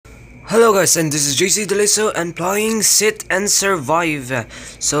Hello guys, and this is JC Deliso and playing Sit and Survive.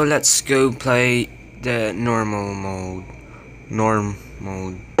 So let's go play the normal mode. Norm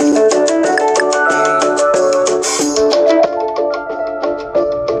mode.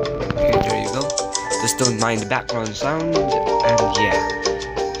 Okay, there you go. Just don't mind the background sound. And yeah.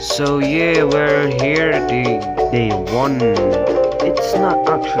 So yeah, we're here day 1. It's not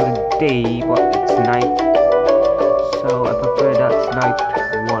actually day, but it's night. So I prefer that's night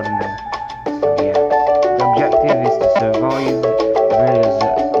 1. So yeah, the objective is to survive various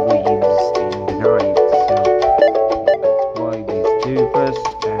waves in the night. So let's buy these two first,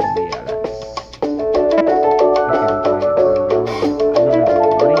 and yeah, let's. I can buy it. I don't have any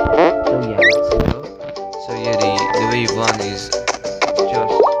money. So yeah, let's go. So yeah, the wave 1 is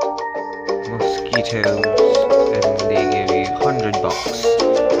just mosquitoes, and they give you $100.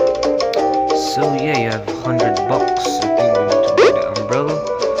 So yeah, you have $100. I think we need to buy the umbrella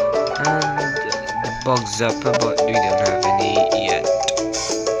and the bug zapper, but we don't have any yet.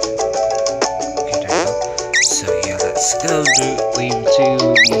 Okay, there we go. So yeah, let's go to wave 2.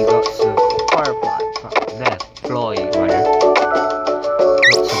 We got some firefly, fly rather.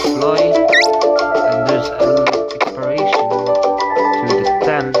 Lots of fly, and there's an expiration to the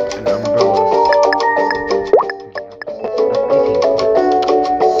tent and umbrellas.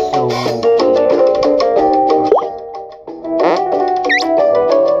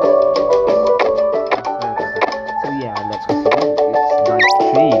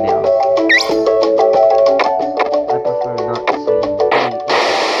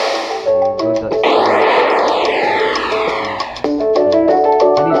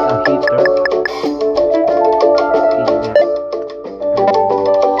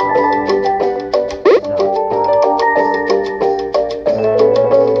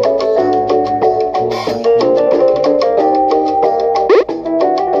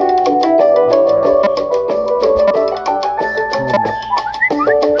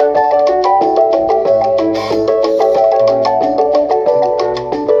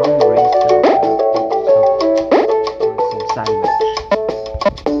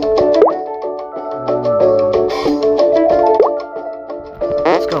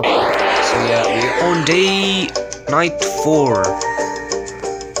 Let's go. So yeah, we're on night 4.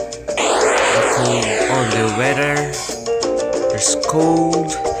 On the weather, there's cold,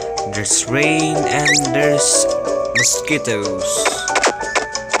 there's rain, and there's mosquitoes.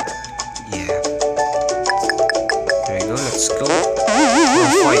 Yeah. There you go, let's go.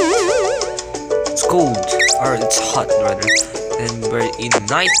 Fight. It's cold, or it's hot rather. And we're in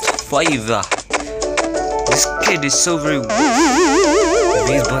night 5. This kid is so very weird,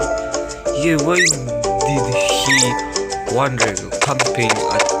 but yeah, why did he wander camping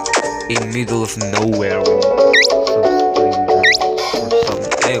in middle of nowhere with some strangers or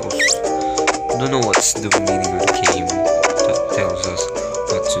something else? Don't know what's the meaning of the game that tells us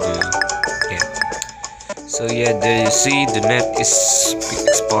what to do. Yeah. So yeah, there you see the net is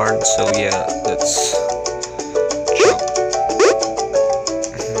expired. So yeah, let's chop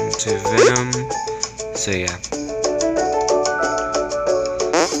to Venom. So yeah,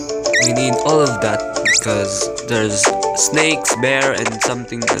 we need all of that because there's snakes, bear, and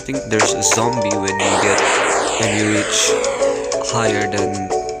something. I think there's a zombie when you reach higher than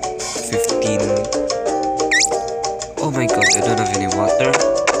 15. Oh my god, I don't have any water.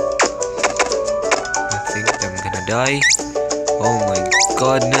 I think I'm gonna die. Oh my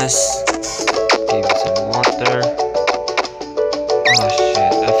goodness. Give me some water. Oh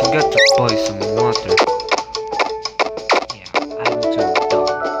shit, I forgot to buy some water. Yeah, I'm too dumb.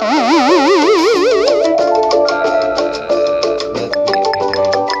 Let me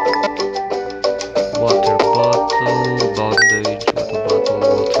water bottle, bandage,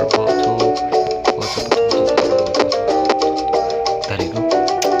 water bottle. There you go.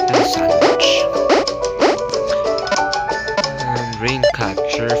 And a sandwich. And rain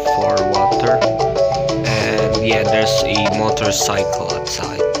catcher for water. And yeah, there's a motorcycle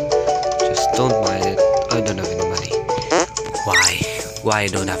outside. Just don't mind it. I don't have any money. Why I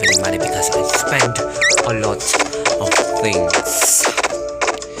don't have any money? Because I spend a lot of things.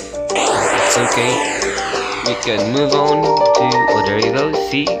 It's okay. We can move on to. Oh, there you go.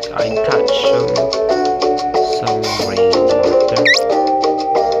 See, I catch some rainwater.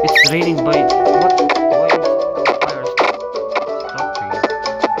 It's raining, but what? Why is the fire stopping?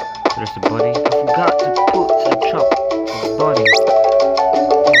 There's the body. I forgot to put the trap. The body.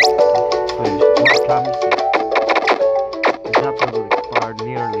 What time is it? The zapper will expire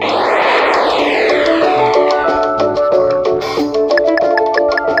nearly. So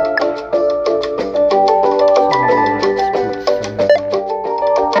let's put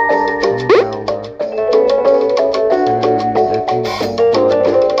some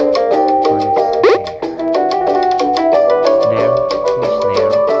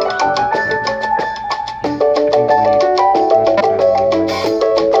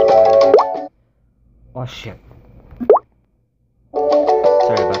Oh shit.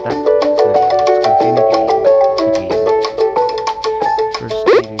 Sorry about that. So yeah, let's continue the game. First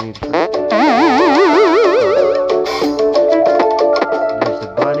aid, we need first aid. There's the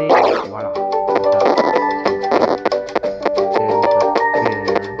bunny. Voila.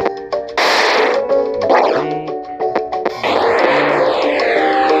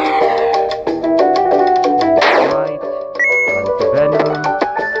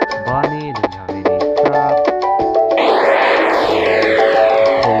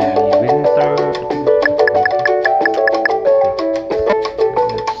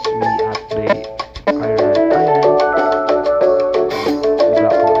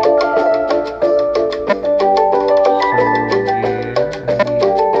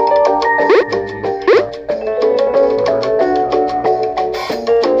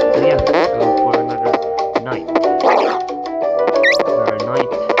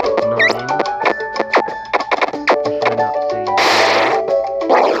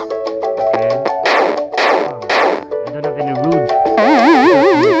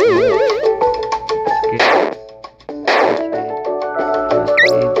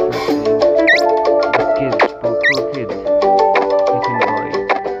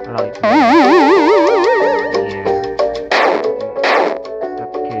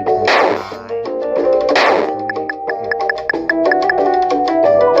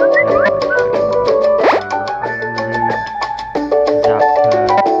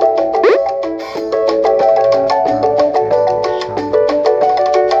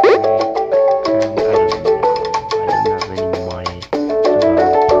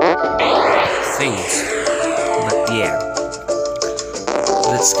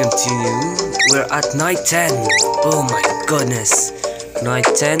 Let's continue. We're at night 10. Oh my goodness. Night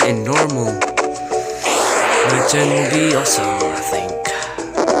 10 and normal. Night 10 will be awesome, I think.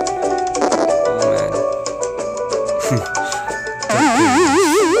 Oh man.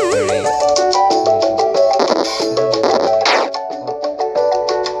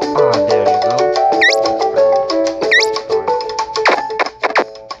 There you go.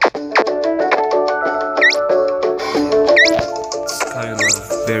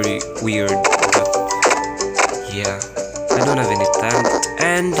 Very weird, but yeah, I don't have any talent,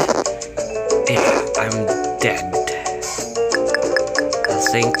 and yeah, I'm dead. I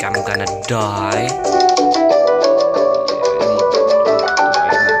think I'm gonna die.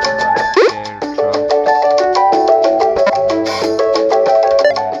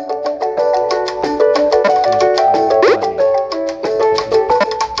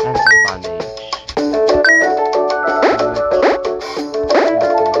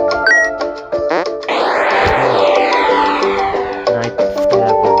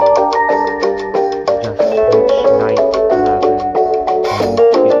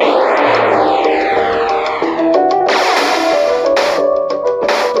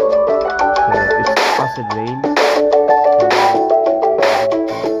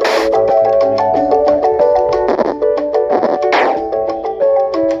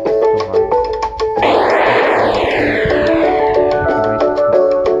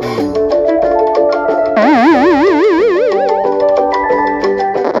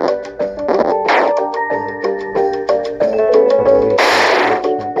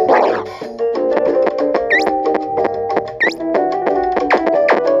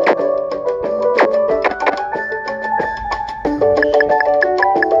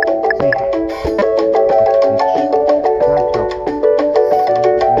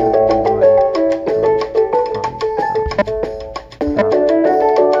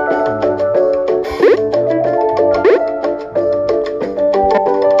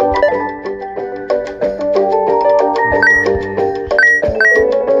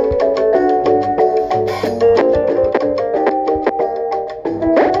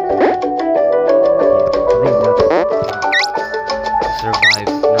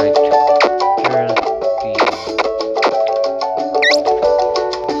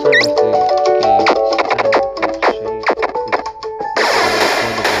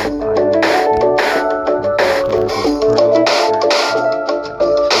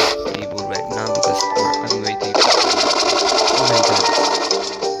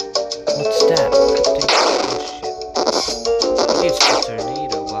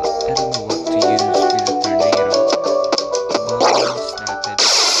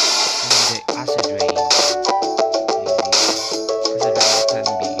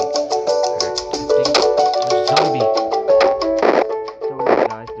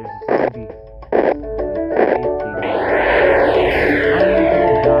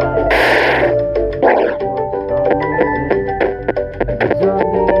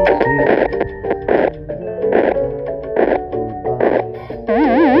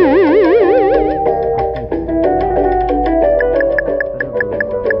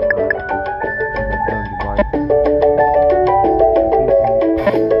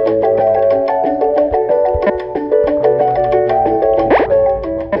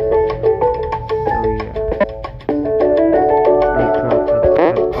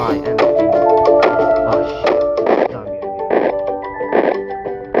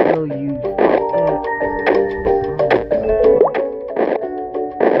 Will you stop that? Oh my god.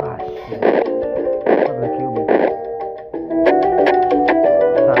 Ah shit. It's not gonna kill me.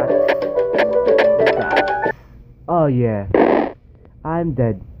 That. Oh yeah. I'm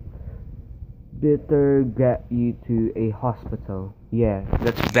dead. Better get you to a hospital. Yeah,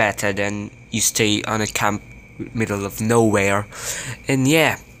 that's better than you stay on a camp middle of nowhere. And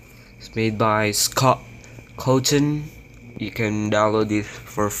yeah, it's made by Scott Colton. You can download it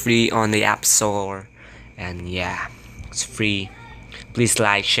for free on the App Store. And yeah, it's free. Please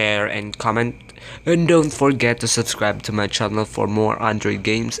like, share, and comment. And don't forget to subscribe to my channel for more Android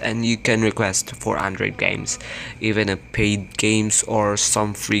games, and you can request for Android games, even a paid games or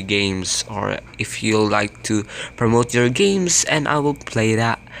some free games, or if you like to promote your games, and I will play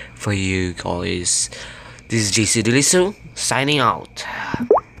that for you guys. This is JC Deliso signing out.